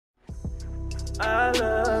I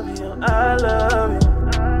love you, I love you.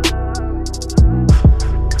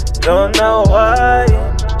 Don't know why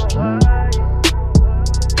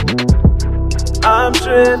I'm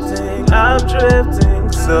drifting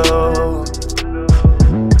so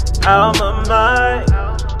out my mind.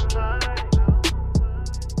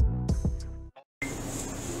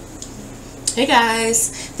 Hey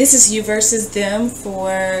guys, this is you versus them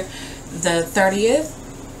for the 30th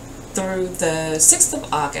through the 6th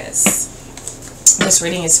of August. This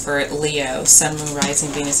reading is for Leo, Sun, Moon,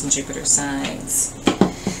 Rising, Venus, and Jupiter signs.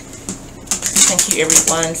 Thank you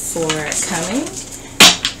everyone for coming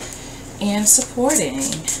and supporting.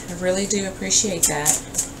 I really do appreciate that.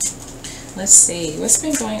 Let's see, what's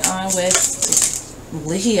been going on with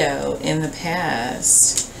Leo in the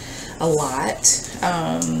past? A lot.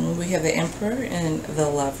 We have the Emperor and the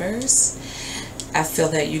Lovers. I feel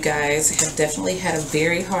that you guys have definitely had a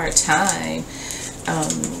very hard time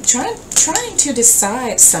trying to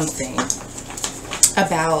decide something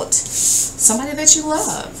about somebody that you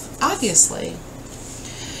love, obviously.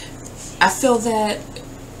 I feel that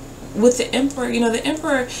with the Emperor, you know, the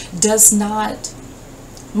Emperor does not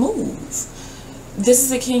move. This is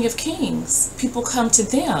the King of Kings. People come to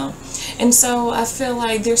them. And so I feel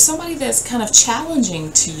like there's somebody that's kind of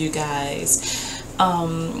challenging to you guys.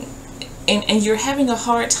 And you're having a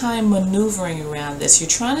hard time maneuvering around this. You're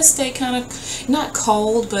trying to stay kind of, not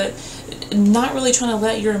cold, but not really trying to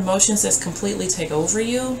let your emotions just completely take over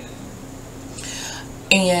you.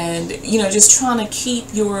 And, you know, just trying to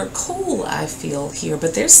keep your cool, I feel, here.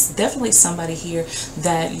 But there's definitely somebody here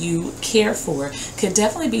that you care for. Could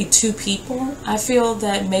definitely be two people. I feel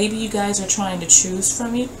that maybe you guys are trying to choose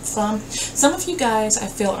from. Some of you guys, I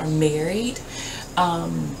feel, are married.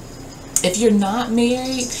 If you're not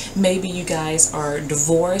married, maybe you guys are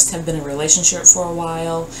divorced, have been in a relationship for a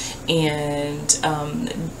while, and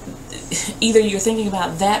either you're thinking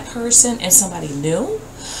about that person and somebody new,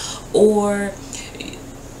 or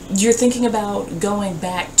you're thinking about going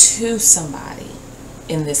back to somebody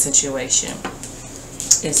in this situation.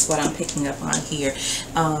 Is what I'm picking up on here.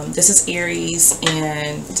 This is Aries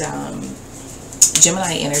and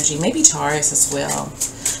Gemini energy, maybe Taurus as well.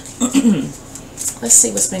 Let's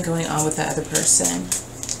see what's been going on with the other person.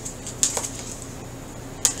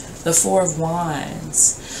 The Four of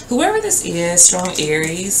Wands. Whoever this is, strong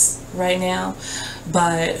Aries right now,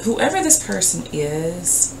 but whoever this person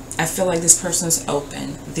is, I feel like this person is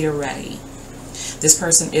open. They're ready. This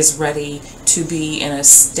person is ready to be in a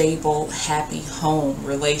stable, happy home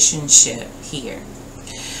relationship here.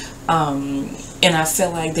 And I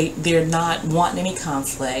feel like they're not wanting any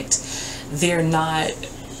conflict. They're not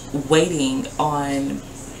waiting on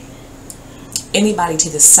anybody to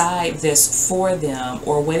decide this for them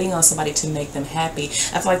or waiting on somebody to make them happy.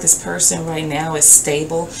 I feel like this person right now is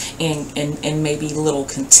stable and maybe a little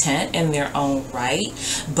content in their own right.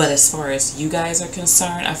 But as far as you guys are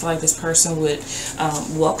concerned, I feel like this person would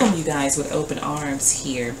welcome you guys with open arms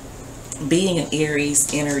here. Being an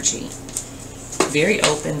Aries energy. Very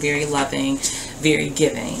open, very loving, very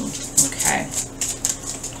giving. Okay.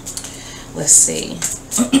 Let's see.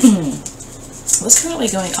 What's currently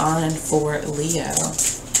going on for Leo?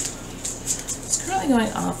 What's currently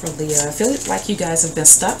going on for Leo? I feel like you guys have been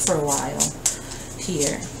stuck for a while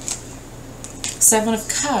here. Seven of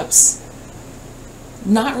Cups.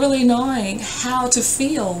 Not really knowing how to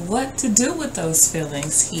feel, what to do with those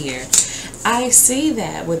feelings here. I see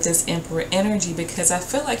that with this Emperor energy because I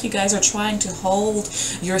feel like you guys are trying to hold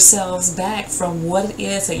yourselves back from what it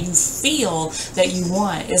is that you feel that you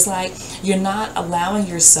want. It's like you're not allowing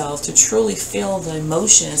yourself to truly feel the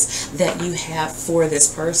emotions that you have for this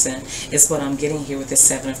person, is what I'm getting here with the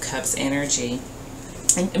Seven of Cups energy.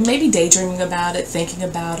 And maybe daydreaming about it, thinking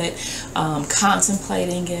about it,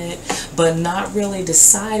 contemplating it, but not really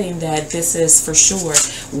deciding that this is for sure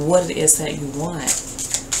what it is that you want.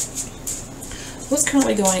 What's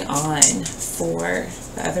currently going on for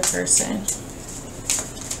the other person?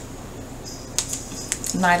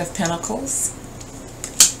 Knight of Pentacles.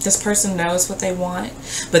 This person knows what they want,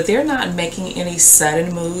 but they're not making any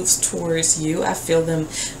sudden moves towards you. I feel them,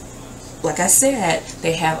 like I said,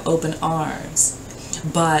 they have open arms.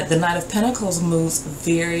 But the Knight of Pentacles moves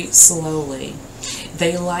very slowly.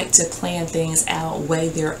 They like to plan things out, weigh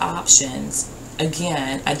their options.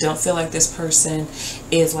 Again, I don't feel like this person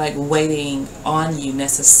is like waiting on you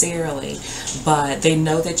necessarily, but they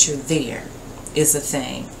know that you're there is the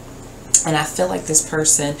thing. And I feel like this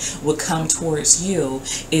person would come towards you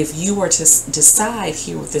if you were to decide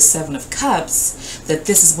here with the Seven of Cups that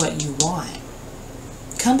this is what you want.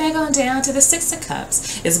 Come back on down to the Six of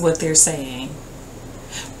Cups is what they're saying.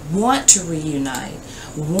 Want to reunite,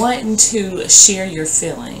 wanting to share your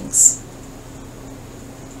feelings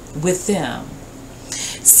with them.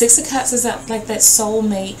 Six of Cups is like that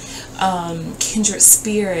soulmate, kindred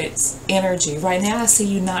spirits energy. Right now I see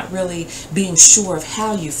you not really being sure of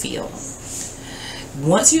how you feel.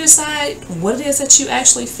 Once you decide what it is that you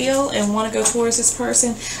actually feel and want to go towards this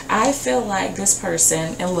person, I feel like this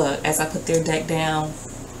person, and look, as I put their deck down,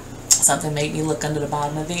 something made me look under the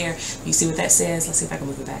bottom of there. You see what that says? Let's see if I can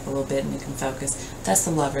move it back a little bit and you can focus. That's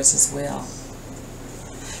the Lovers as well.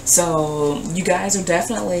 So you guys are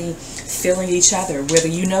definitely feeling each other, whether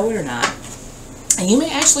you know it or not. And you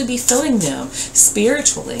may actually be feeling them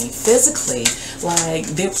spiritually, physically, like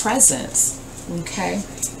their presence. Okay?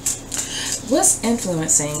 What's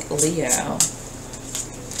influencing Leo?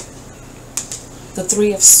 The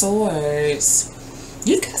Three of Swords.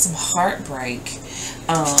 You've got some heartbreak,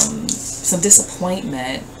 some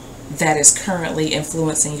disappointment that is currently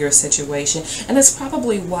influencing your situation, and that's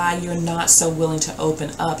probably why you're not so willing to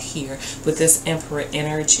open up here with this Emperor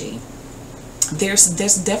energy. There's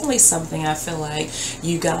definitely something I feel like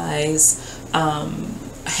you guys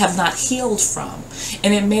have not healed from,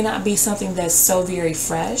 and it may not be something that's so very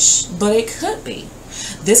fresh, but it could be.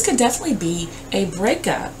 This could definitely be a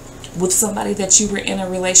breakup with somebody that you were in a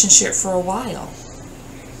relationship for a while.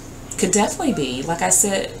 Could definitely be, like I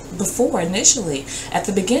said before, initially at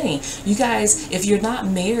the beginning, you guys, if you're not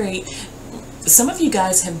married, some of you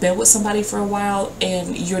guys have been with somebody for a while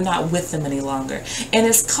and you're not with them any longer, and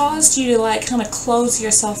it's caused you to like kind of close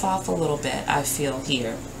yourself off a little bit, I feel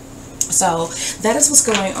here. So that is what's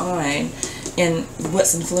going on, and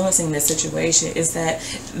what's influencing this situation is that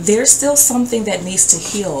there's still something that needs to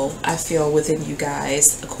heal, I feel, within you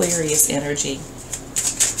guys. Aquarius energy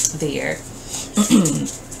there.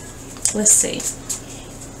 Let's see.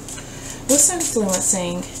 What's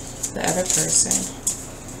influencing the other person?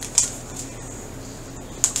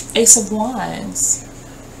 Ace of Wands.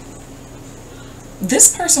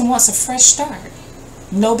 This person wants a fresh start.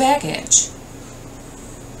 No baggage.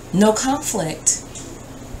 No conflict.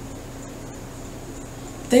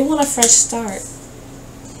 They want a fresh start.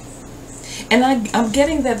 And I'm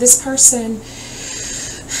getting that this person,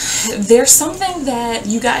 there's something that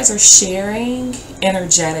you guys are sharing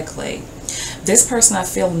energetically. This person, I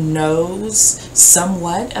feel, knows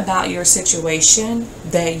somewhat about your situation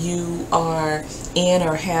that you are in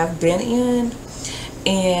or have been in,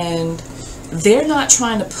 and they're not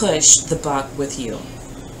trying to push the buck with you.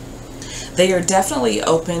 They are definitely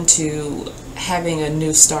open to having a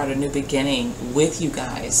new start, a new beginning with you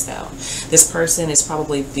guys, though. This person is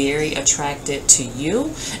probably very attracted to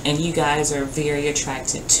you, and you guys are very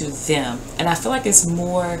attracted to them. And I feel like it's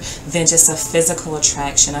more than just a physical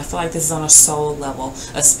attraction. I feel like this is on a soul level,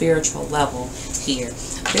 a spiritual level here.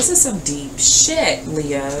 This is some deep shit,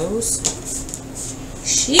 Leos.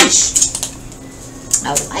 Sheesh.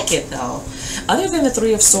 I like it, though. Other than the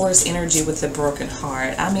Three of Swords energy with the broken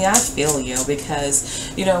heart, I mean, I feel you,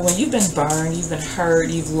 because, you know, when you've been burned, you've been hurt,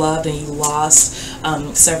 you've loved and you lost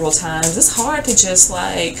several times, it's hard to just,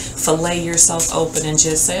 like, fillet yourself open and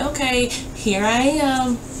just say, okay, here I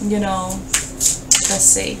am, you know. Let's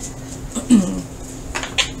see.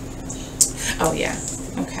 Oh, yeah.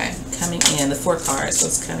 Okay. Coming in. The 4 cards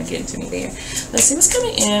was kind of getting to me there. Let's see what's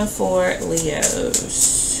coming in for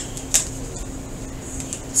Leos.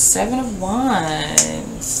 7 of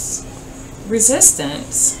Wands.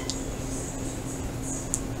 Resistance.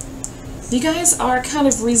 You guys are kind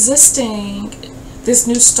of resisting this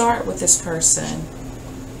new start with this person.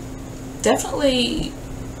 Definitely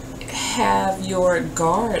have your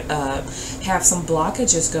guard up, have some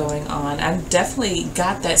blockages going on. I've definitely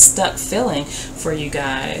got that stuck feeling for you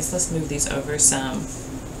guys. Let's move these over some.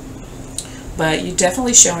 But you're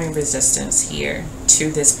definitely showing resistance here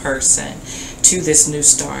to this person, to this new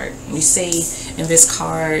start. You see in this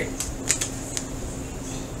card,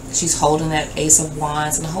 she's holding that Ace of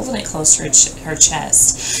Wands and holding it close to her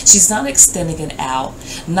chest. She's not extending it out,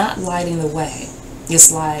 not lighting the way.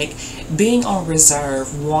 It's like being on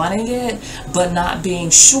reserve, wanting it, but not being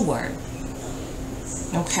sure.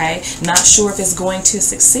 Okay? Not sure if it's going to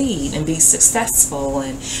succeed and be successful,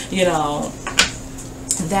 and, you know,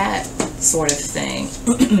 that sort of thing.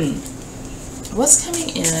 What's coming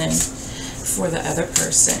in for the other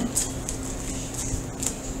person?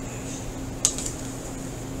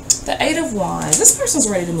 The 8 of Wands. This person's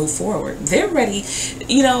ready to move forward. They're ready.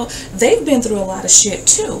 You know, they've been through a lot of shit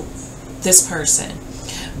too, this person.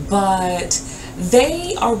 But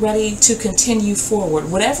they are ready to continue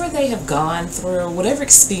forward. Whatever they have gone through, whatever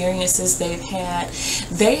experiences they've had,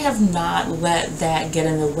 they have not let that get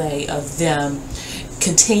in the way of them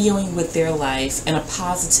continuing with their life in a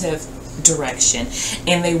positive direction,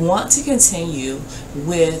 and they want to continue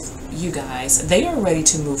with you guys. They are ready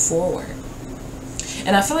to move forward,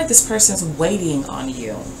 and I feel like this person's waiting on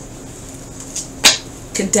you.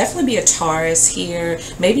 Could definitely be a Taurus here,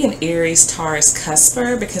 maybe an Aries Taurus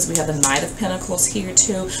cusper, because we have the Knight of Pentacles here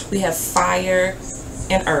too. We have fire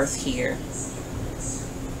and earth here.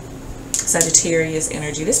 Sagittarius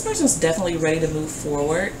energy. This person's definitely ready to move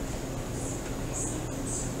forward.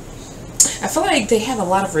 I feel like they have a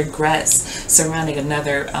lot of regrets surrounding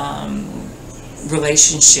another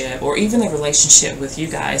relationship, or even the relationship with you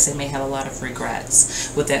guys. They may have a lot of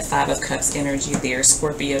regrets with that Five of Cups energy there,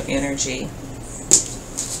 Scorpio energy.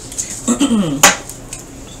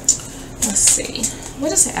 Let's see.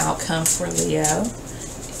 What is the outcome for Leo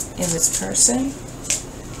in this person?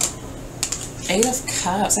 Eight of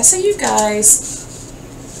Cups. I see you guys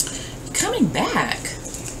coming back.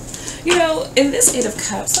 You know, in this Eight of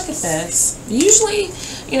Cups, look at this. Usually,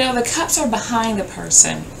 you know, the cups are behind the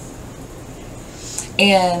person.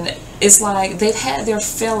 And it's like they've had their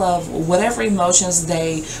fill of whatever emotions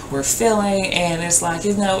they were feeling, and it's like,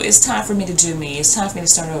 you know, it's time for me to do me. It's time for me to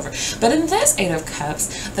start over. But in this Eight of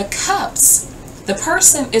Cups, the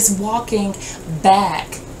person is walking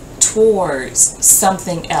back towards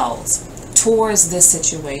something else, towards this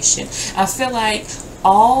situation. I feel like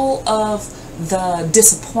all of the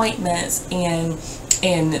disappointments and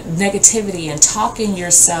negativity and talking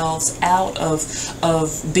yourselves out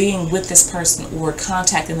of being with this person or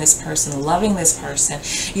contacting this person, loving this person,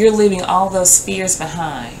 you're leaving all those fears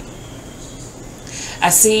behind. I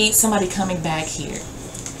see somebody coming back here.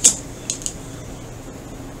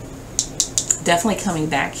 Definitely coming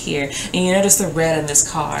back here. And you notice the red in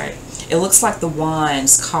this card. It looks like the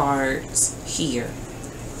Wands cards here.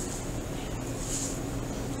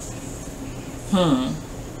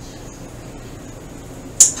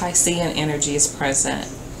 Piscean energy is present.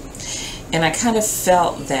 And I kind of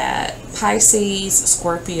felt that. Pisces,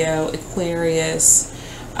 Scorpio, Aquarius,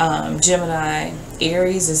 Gemini,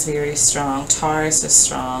 Aries is very strong. Taurus is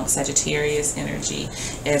strong. Sagittarius energy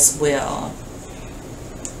as well.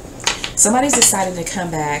 Somebody's decided to come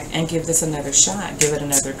back and give this another shot. Give it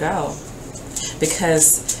another go.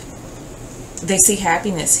 Because they see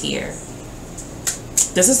happiness here.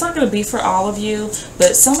 This is not going to be for all of you,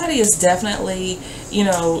 but somebody is definitely, you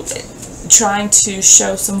know, trying to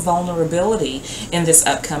show some vulnerability in this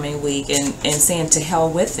upcoming week and saying to hell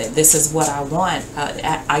with it. This is what I want.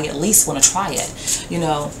 I at least want to try it, you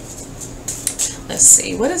know. Let's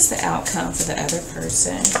see. What is the outcome for the other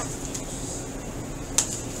person?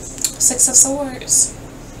 Six of Swords.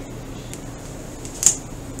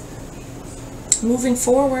 Moving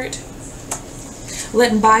forward.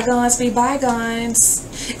 Letting bygones be bygones.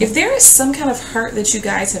 If there is some kind of hurt that you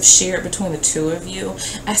guys have shared between the two of you,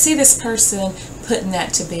 I see this person putting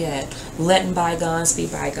that to bed. Letting bygones be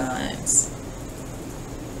bygones.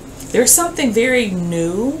 There's something very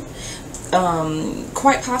new,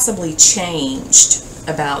 quite possibly changed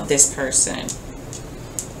about this person.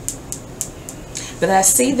 But I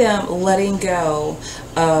see them letting go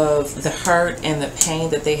of the hurt and the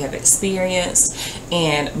pain that they have experienced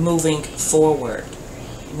and moving forward.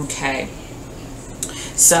 Okay,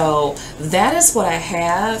 so that is what I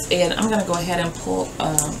have, and I'm going to go ahead and pull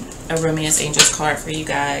a Romance Angels card for you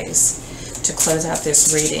guys to close out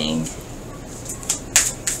this reading.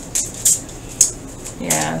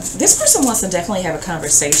 Yeah, this person wants to definitely have a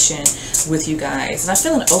conversation with you guys, and I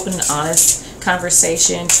feel an open and honest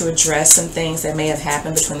conversation to address some things that may have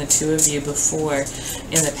happened between the two of you before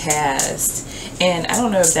in the past. And I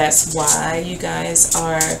don't know if that's why you guys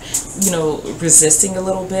are, you know, resisting a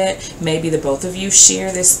little bit. Maybe the both of you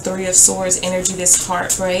share this Three of Swords energy, this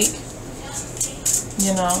heartbreak.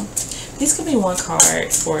 You know, these could be one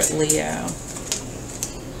card for Leo.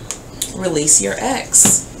 Release your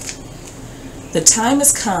ex. The time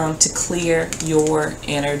has come to clear your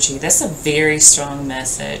energy. That's a very strong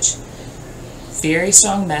message. Very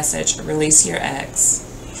strong message. Release your ex.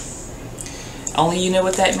 Only you know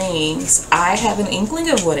what that means. I have an inkling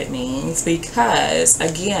of what it means because,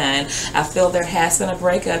 again, I feel there has been a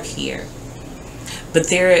breakup here. But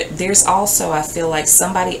there's also, I feel like,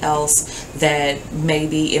 somebody else that may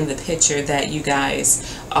be in the picture that you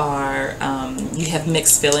guys are, you have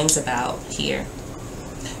mixed feelings about here.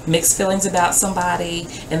 Mixed feelings about somebody,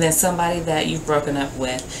 and then somebody that you've broken up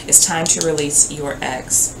with. It's time to release your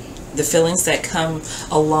ex. The feelings that come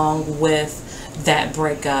along with that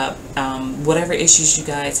breakup, whatever issues you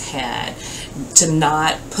guys had, to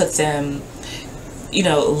not put them, you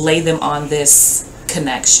know, lay them on this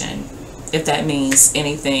connection, if that means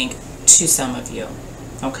anything to some of you.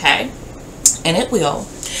 Okay? And it will.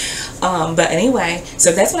 But anyway,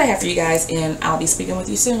 so that's what I have for you guys, and I'll be speaking with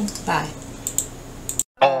you soon. Bye.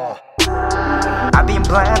 I've been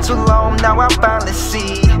blind too long, now I finally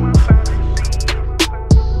see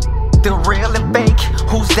the real and fake,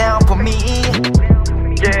 who's down for me.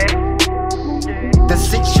 Yeah. The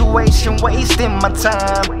situation wasting my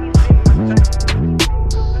time.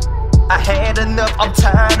 I had enough, I'm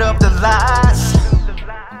tired of the lies.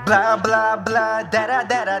 Blah, blah, blah, da, da,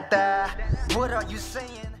 da, da, da. What are you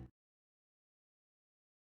saying?